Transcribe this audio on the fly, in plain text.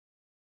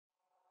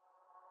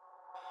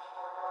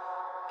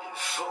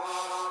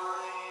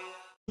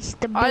It's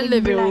the I big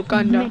live in black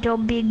Wakanda. middle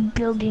big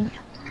building.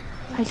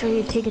 I saw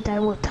you take it, I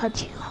will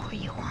touch you. Whoever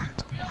you want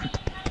to be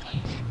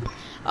touched.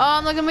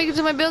 I'm not gonna make it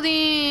to my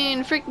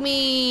building. Freak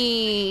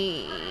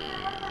me.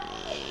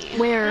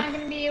 Where? I'm not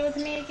gonna be able to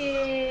make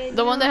it.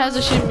 The one that has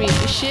the shimmy.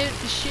 Shit.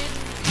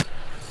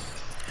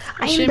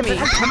 I am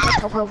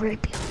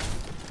the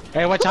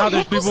Hey, watch out!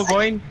 There's people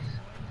going.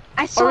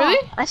 I saw. Oh,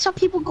 really? I saw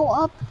people go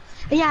up.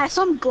 Yeah, I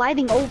saw them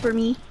gliding over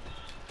me.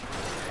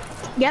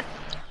 Yep.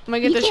 Am I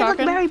get You the can't look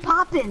shotgun? Mary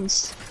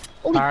Poppins.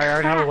 Holy I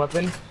already have a crap.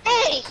 weapon.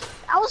 Hey,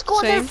 I was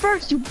going there Same.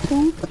 first, you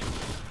poop.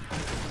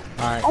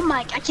 Alright. Oh my,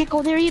 I can't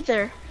go there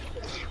either.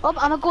 Oh, I'm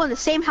gonna go in the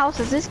same house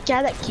as this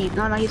guy that came.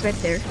 No, he's right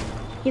there.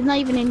 He's not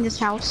even in this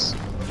house.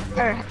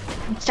 Or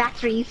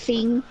factory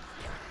thing.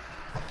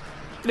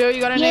 Leo, you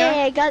got an Yeah,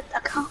 AR? I got a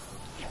co-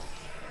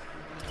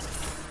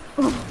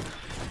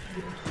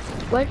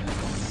 What?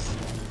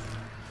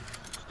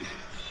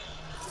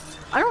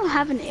 I don't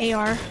have an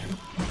AR.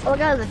 Oh, I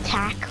got an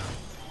attack.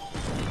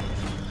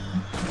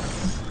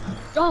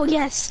 Oh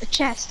yes, a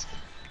chest.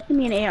 Give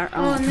me an AR.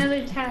 Oh, another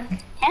attack.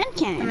 hand I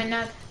cannon. mean,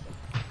 not.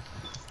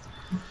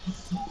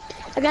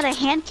 I got a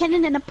hand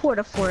cannon and a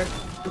porta fort.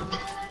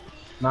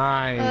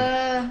 Nice.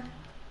 I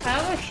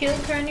have a shield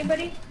for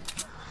anybody.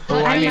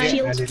 Oh, I need never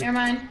a mind. shield. Never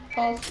mind.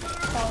 False.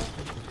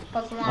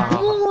 Alarm.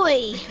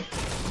 Boy!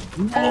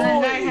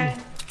 Boy.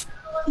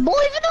 Boy,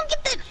 if you don't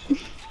get that.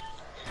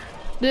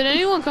 Did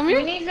anyone come We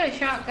here? need a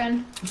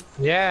shotgun.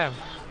 Yeah.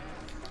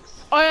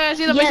 Oh yeah, I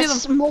see them. I see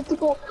Yes, them.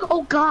 multiple.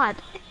 Oh god.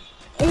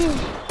 Ew. You see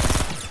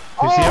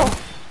Oh, him?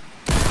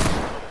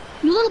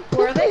 you little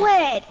Where are they? poo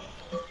head.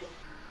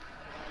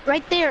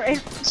 Right there, in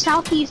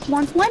southeast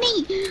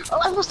 120.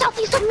 Oh,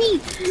 southeast of me.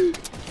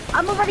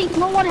 I'm already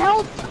low on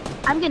health.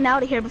 I'm getting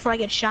out of here before I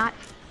get shot.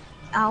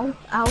 Ow,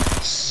 ow.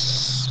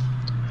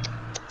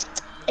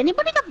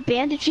 Anybody got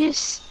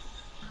bandages?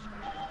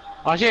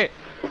 Oh shit!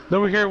 They're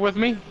over here with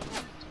me.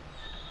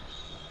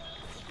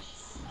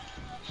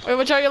 Wait,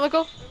 watch out, Yellow.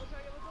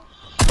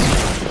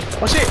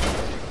 Oh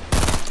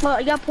shit! Well,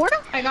 you got porta?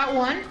 I got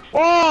one.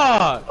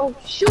 Oh! Oh,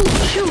 shoot,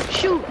 shoot,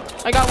 shoot.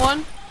 I got one.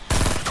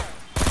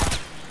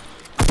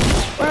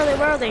 Where are they?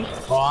 Where are they?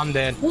 Oh, I'm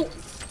dead. Whoa.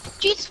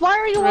 Jeez, why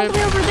are you all the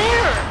way over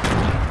there?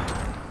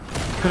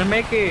 Couldn't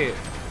make it.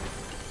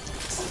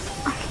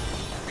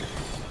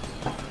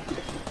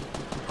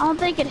 I don't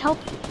think it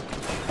helped.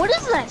 What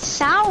is that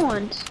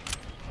sound?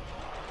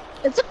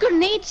 Is the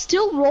grenade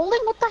still rolling?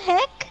 What the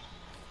heck?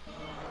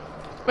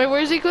 Wait,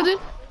 where is he, Kudu?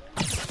 Right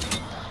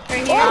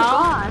Oh here.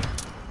 god.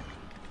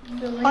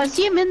 Building. Oh, I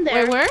see him in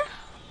there. Wait, where?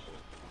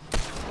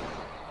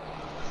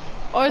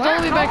 Oh, it's all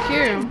the way back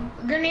here.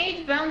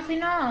 Grenades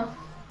bouncing off.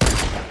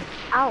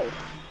 Ow.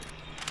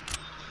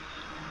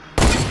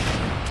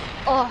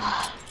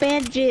 Oh,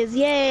 bandages,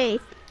 yay.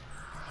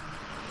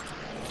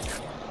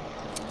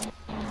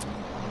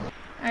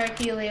 Alright,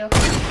 Helio.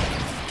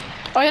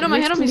 Oh, I hit him. I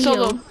hit him. He's so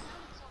low.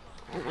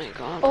 Oh my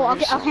god. Oh,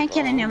 he's I'll so hand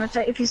cannon low. him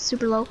if he's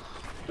super low.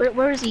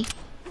 Where is he?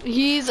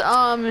 He's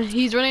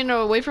running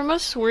away from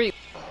us. Where?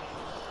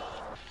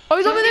 Oh,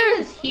 he's over Somebody there.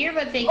 was here,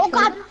 but they Oh killed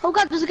god, him. oh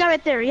god, there's a guy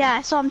right there. Yeah,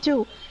 I saw him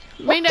too.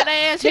 Bring that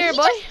ass here,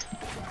 boy.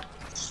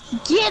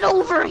 Get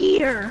over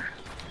here.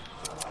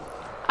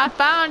 I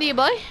found you,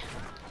 boy.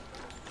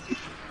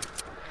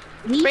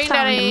 We Bring that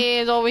found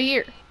him. ass over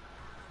here.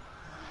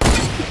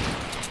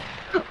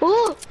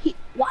 Oh,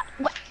 what?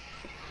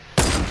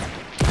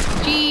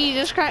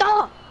 Jesus Christ.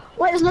 Oh,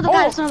 wait, there's another guy.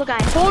 Oh. There's another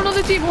guy. Whole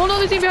another team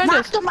behind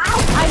us. Knocked him out.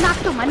 I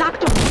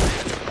knocked him.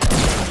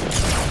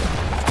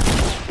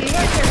 You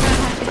guys are gonna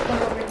have to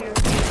come over here.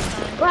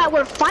 Right,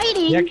 we're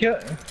fighting. Yeah, kill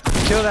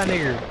that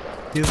nigger.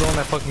 He's the one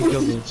that fucking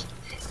killed me.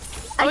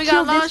 I Oh, we got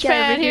killed this launch guy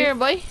pad over here,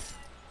 boy.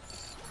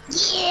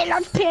 Yeah,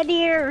 launch pad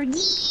here.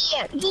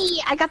 Yeah.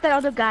 I got that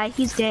other guy.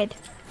 He's dead.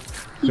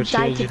 He Good shit,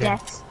 died to you did.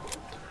 death.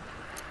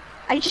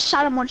 I just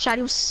shot him one shot.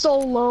 He was so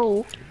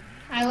low.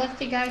 I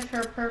left you guys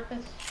for a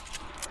purpose.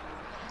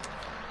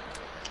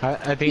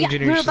 I think Yeah,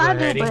 engineers we're still about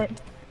to, heading.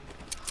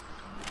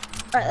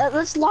 but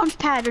let's launch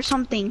pad or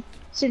something.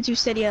 Since you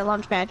said yeah,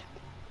 launch pad.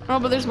 Oh,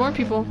 but there's more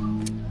people.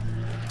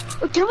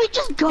 Can we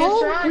just go?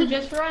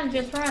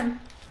 Just run.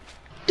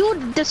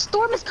 Dude, the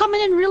storm is coming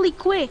in really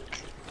quick.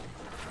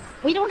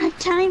 We don't have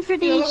time for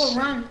Helio, this.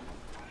 run.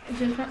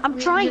 Just run. I'm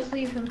trying. Just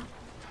leave him.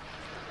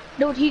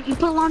 Dude, you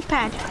put a launch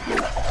pad.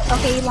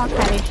 Okay, you launch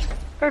padded.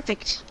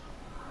 Perfect.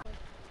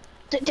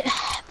 I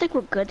think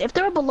we're good. If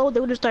they were below, they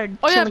would have started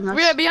Oh yeah, killing us.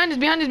 yeah,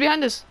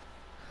 behind us.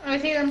 I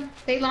see them.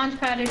 They launch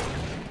padded.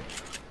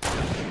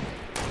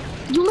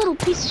 You little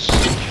piece of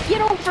shit.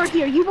 Get over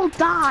here. You will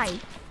die.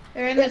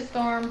 They're in the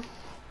storm.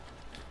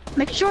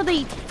 Make sure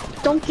they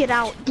don't get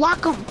out.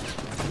 Block them.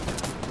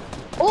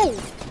 Oh,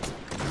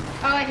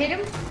 Oh, I hit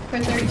him for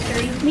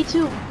 33. me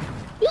too.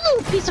 You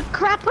little piece of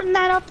crap putting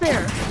that up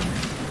there.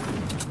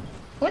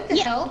 What the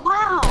hell?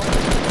 Wow.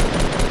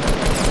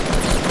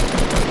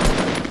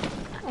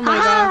 Oh my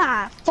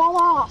god. Fall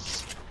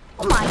off.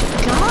 Oh my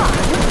god.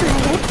 What the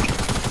heck?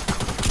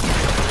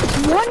 It's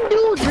one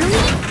dude,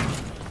 really?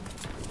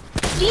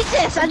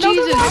 Jesus, another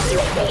Jesus.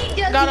 one. He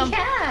doesn't Got him.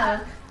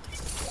 have.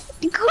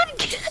 Good.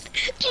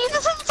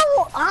 Jesus, it's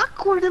so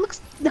awkward. It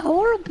looks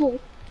horrible.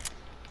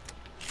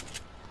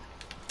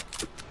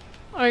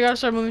 I gotta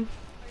start moving.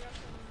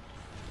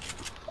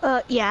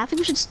 Yeah, I think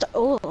we should start.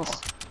 Oh.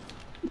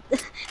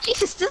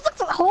 Jesus, this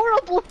looks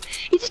horrible.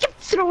 He just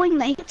kept throwing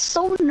that. He gets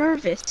so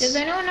nervous. Does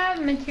anyone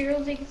have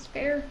materials they can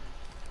spare?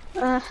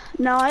 No,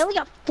 I only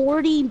got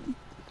 40.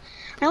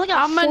 I only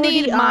got I'm gonna 40,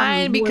 need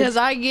mine wood. because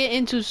I get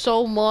into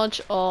so much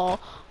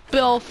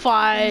bill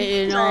fight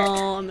and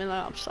I mean,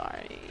 like, I'm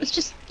sorry. It's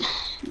just.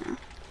 No.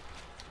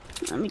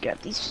 Let me grab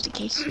these just in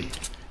case.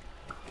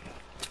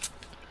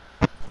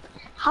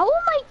 How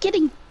am I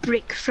getting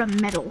brick from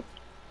metal?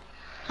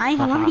 Hi,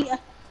 how are you?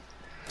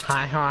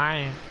 Hi, how are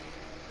you?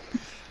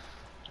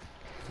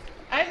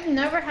 I've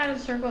never had a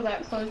circle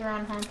that close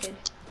around haunted.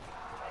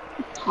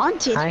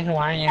 Haunted? Hi, how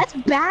are you? That's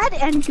bad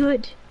and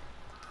good.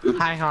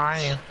 Hi, how are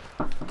you?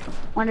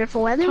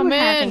 Wonderful weather Come we're in.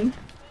 having.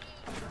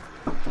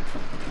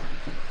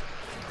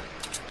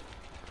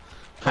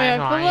 Hi, Wait,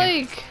 how I are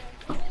you? feel like.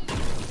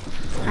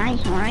 Hi,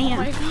 how are Oh you?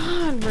 my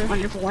god, bro.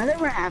 Wonderful weather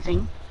we're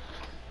having.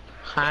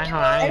 Hi, how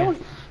I are you?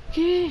 don't.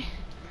 Okay.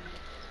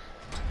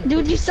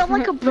 Dude, you sound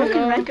like a broken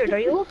Hello. record. Are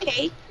you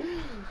okay?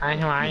 Hi,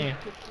 how are you?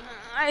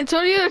 I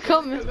told you to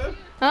come.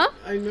 Huh?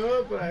 I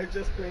know, but I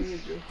just playing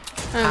with you.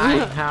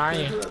 Hi, how are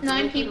you?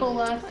 9 people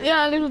left.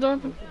 Yeah, leave the door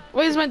open.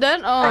 Wait, is my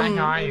dad? Hi,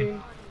 how are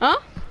you? Huh?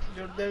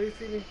 Your daddy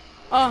feeling.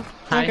 Oh,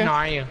 Hi, okay. how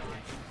are you?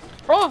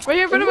 Oh, right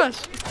here in front of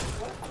us.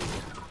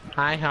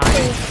 Hi, how are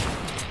you?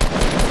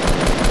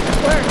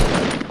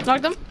 Where?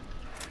 Knocked him.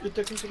 You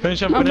talking to me?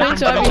 Finish him, I'm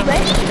finish him, playing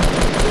finish him.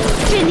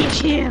 Ready?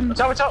 Finish him. What's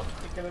up, what's up?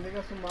 Que le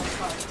digas su mamá.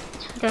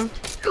 Okay.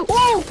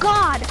 Oh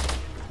God.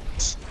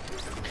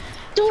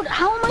 Dude,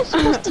 how am I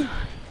supposed to?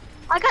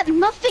 I got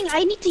nothing.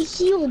 I need to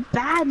heal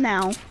bad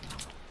now.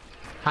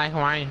 Hi, how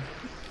are you?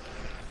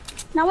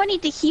 Now I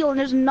need to heal, and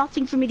there's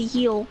nothing for me to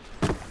heal.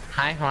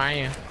 Hi, how are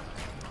you?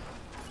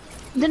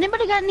 Does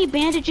anybody got any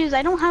bandages?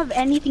 I don't have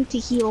anything to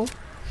heal.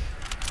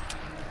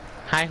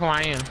 Hi, how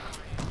are you?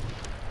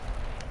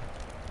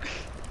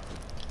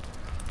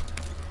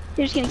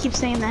 You're just gonna keep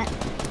saying that.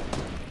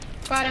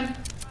 Got him.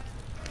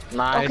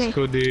 Nice, Okay.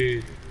 cool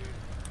dude.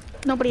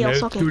 Nobody else.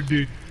 Nice, Okay. cool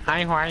dude.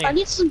 Hi, how are I you?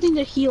 need something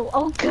to heal.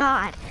 Oh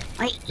God.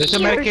 My There's a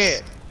ears.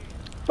 medkit.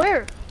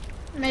 Where?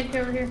 Med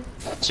over here.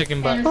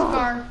 Chicken butt. And a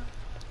scar.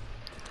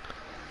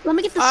 Let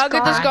me get the I'll scar.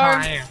 get the Hi, scar.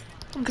 how are you?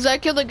 Because I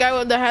killed the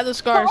guy that had the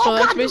scar, Oh, so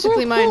that's God.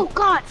 basically Oh, mine. Oh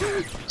God.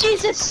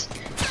 Jesus.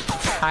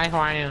 Hi, how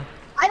are you?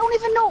 I don't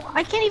even know.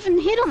 I can't even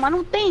hit him. I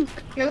don't think.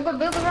 Yo, but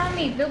build around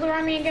me. Build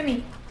around me and get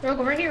me.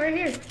 Rogo, right here, right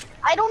here.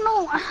 I don't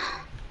know.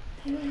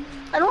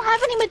 I don't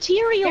have any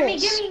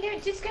materials. Give me,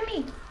 just give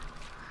me.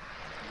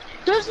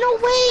 There's no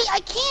way. I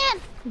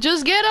can't.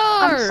 Just get her!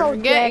 I'm so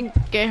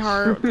get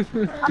her.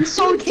 I'm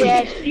so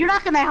dead. You're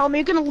not gonna help me.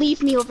 You're gonna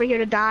leave me over here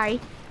to die.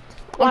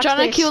 I'm Watch trying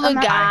to this. kill the I'm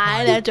not-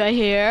 guy that's right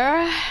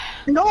here.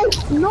 No,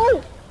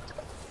 no.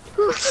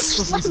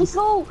 Just let me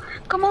go.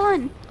 Come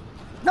on.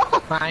 No,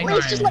 Fine,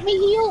 please just let me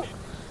heal.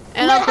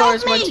 And Help of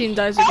course, my me. team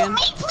dies Help again.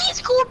 me,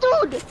 please, cool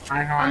dude.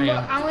 Hi, how are you?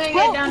 I'm gonna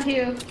get down to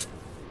you.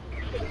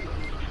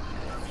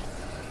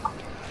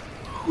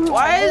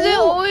 Why is it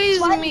always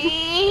Why-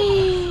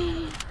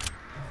 me?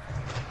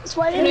 That's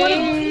why I didn't want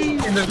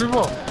to. And there's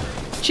people.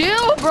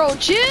 Chill, bro,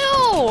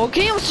 chill.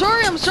 Okay, I'm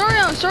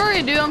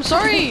sorry, dude. I'm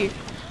sorry.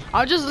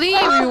 I'll just leave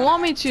if you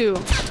want me to.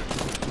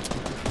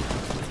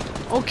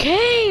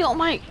 Okay, oh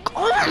my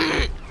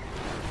god.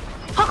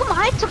 How come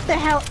I took the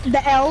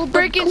L? but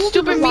Freaking cool dude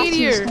stupid was lost in the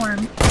meteor.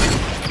 storm?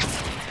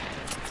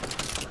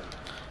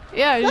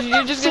 Yeah, That's you're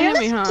not just fair, gonna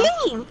hit me, huh?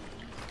 this game.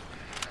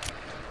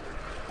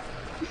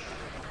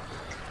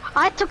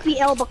 I took the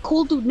L, but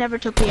cool dude never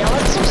took the L.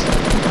 That's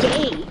so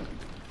gay.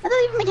 That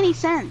doesn't even make any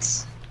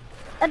sense.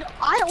 And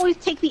I always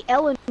take the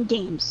L in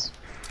games.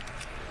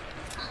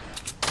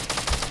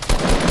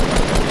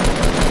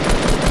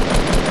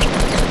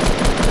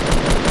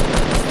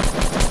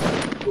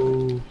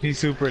 Oh, he's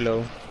super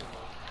low.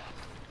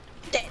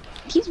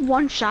 He's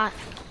one shot.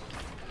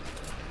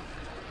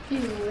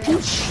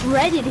 You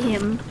shredded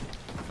him.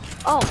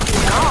 Oh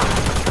God.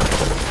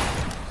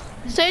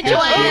 Sit your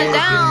ass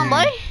down,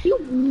 boy.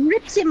 You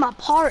ripped him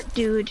apart,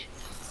 dude.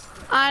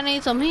 I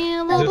need some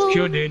Just kill,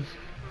 healing. dude.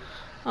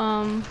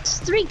 There's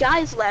 3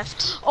 guys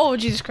left. Oh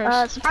Jesus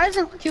Christ.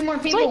 Surprisingly, 2 more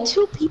it's people. like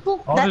 2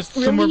 people. Oh, there's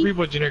That's 2 more really,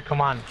 people, Junior.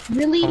 Come on.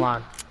 really. Come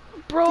on.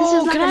 This Bro,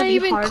 is not can gonna I be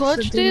even hard,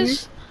 clutch so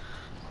this?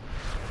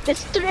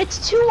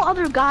 It's 2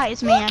 other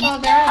guys, man. Oh,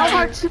 they're How out.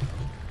 hard?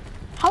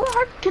 How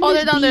hard can Oh, this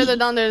they're down be?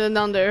 there, they're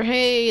down there.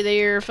 Hey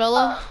there,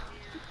 fella.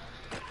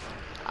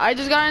 I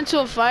just got into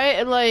a fight,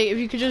 and like, if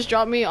you could just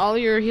drop me all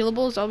your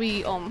healables, that'll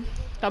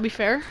be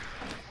fair.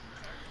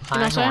 Hi,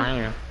 what I'm how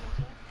are you?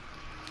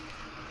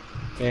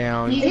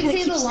 Yeah, You can see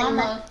Keep the saying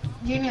llama.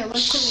 Junior, look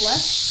to the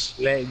left.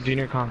 let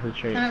Junior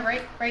concentrate.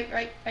 Right.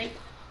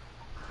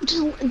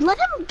 Just let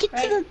him get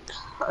Right. to the.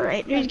 All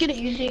right, you're gonna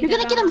You take get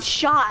it him off.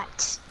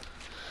 shot.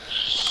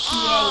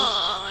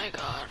 Oh my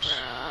god.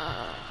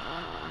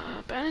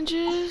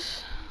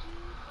 Bandages.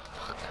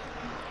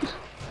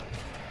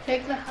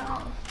 Take the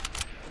house.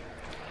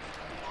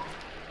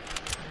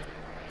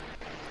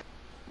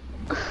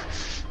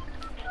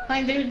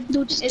 Like there's,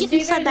 Dude, just it's get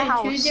inside either the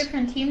house. two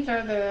different teams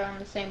or they're on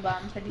the same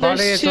bomb. So There's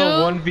Probably it's a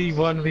two?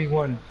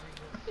 1v1v1.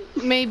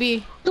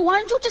 Maybe. So why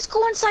don't you just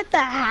go inside the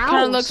house?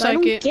 Kinda looks I like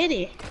don't it. get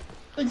it.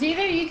 it's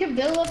either you can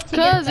build up to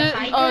Cause get it, the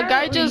high a ground,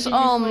 guy or you just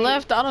can like,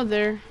 left out of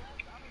there.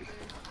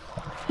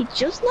 He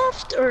just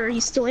left, or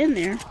he's still in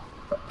there?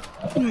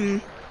 Hmm.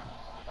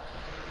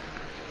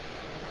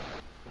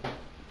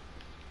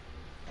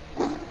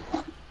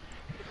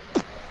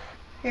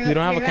 You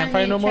don't have a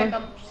campfire no more?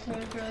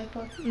 Really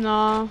quick.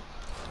 Nah.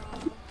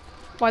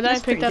 Why did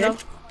That's I pick that pretty up?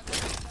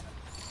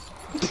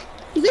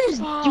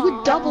 You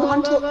could double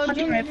Go,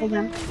 hunting rifle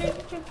them.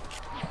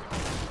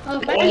 Oh, Oh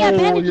fire. yeah, Oh,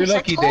 bandages. your I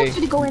lucky told day.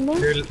 you to go in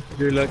there.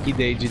 Your lucky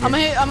day, Junior. I'm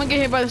gonna get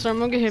hit by the storm.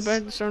 I'm gonna get hit by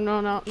the storm.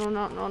 No.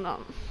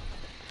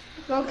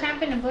 Go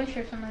camp in a bush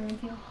or something.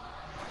 Here.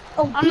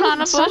 Oh, I'm do not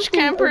a bush something, or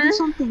camper. do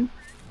something.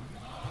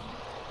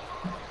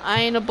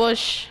 I ain't a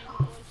bush.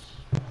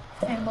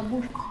 And a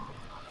bush.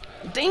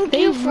 Thank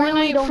They you,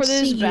 really Fortnite, don't for see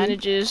these you.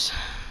 bandages.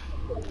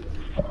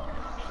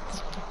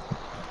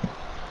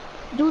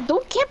 Dude,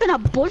 don't camp in a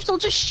bush. They'll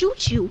just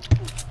shoot you.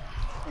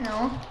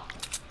 No.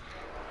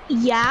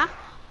 Yeah.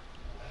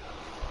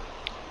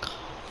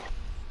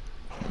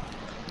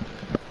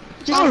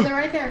 Oh, they're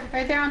right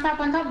there on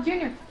top,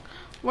 Junior.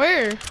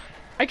 Where?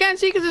 I can't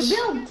see because it's.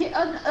 Bill,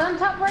 on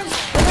top right.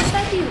 Right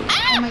beside you.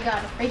 Oh my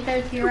god, right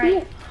there to your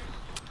right.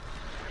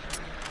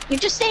 You're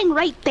just staying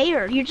right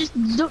there. You're just.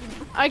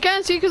 I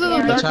can't see because of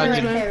Yeah, the right darkness, there,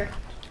 right man. there.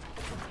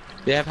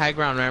 They have high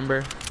ground,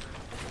 remember?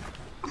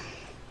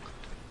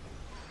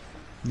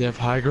 They have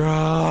high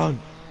ground.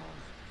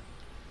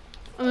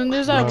 And then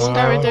there's that one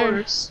guy right there.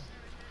 This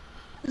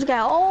guy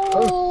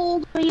all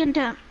the way in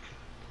town.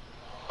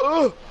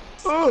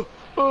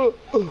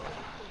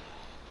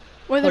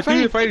 Wait, they're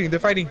fighting. They're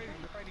fighting.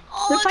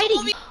 They're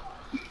fighting.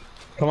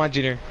 Come on,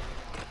 Junior.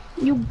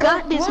 You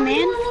got this,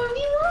 man.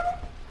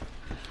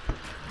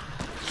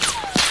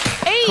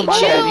 Hey, Come on,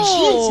 chill!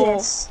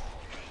 Jesus.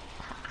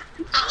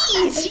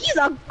 Jeez, he's He's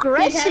having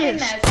aggressive.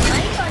 that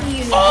snipe on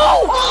you.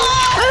 Oh!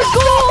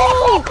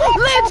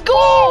 Let's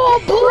go!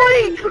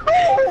 Boy!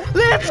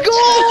 Let's go!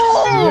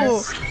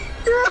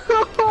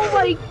 Oh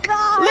my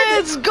god.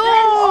 Let's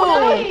go!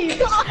 Nice.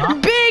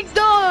 Big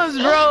dogs,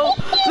 bro!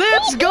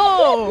 Let's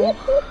go!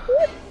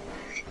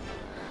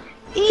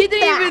 He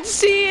didn't even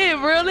see it,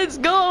 bro. Let's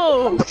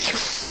go!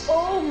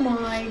 Oh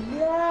my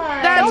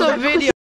god. That's a video.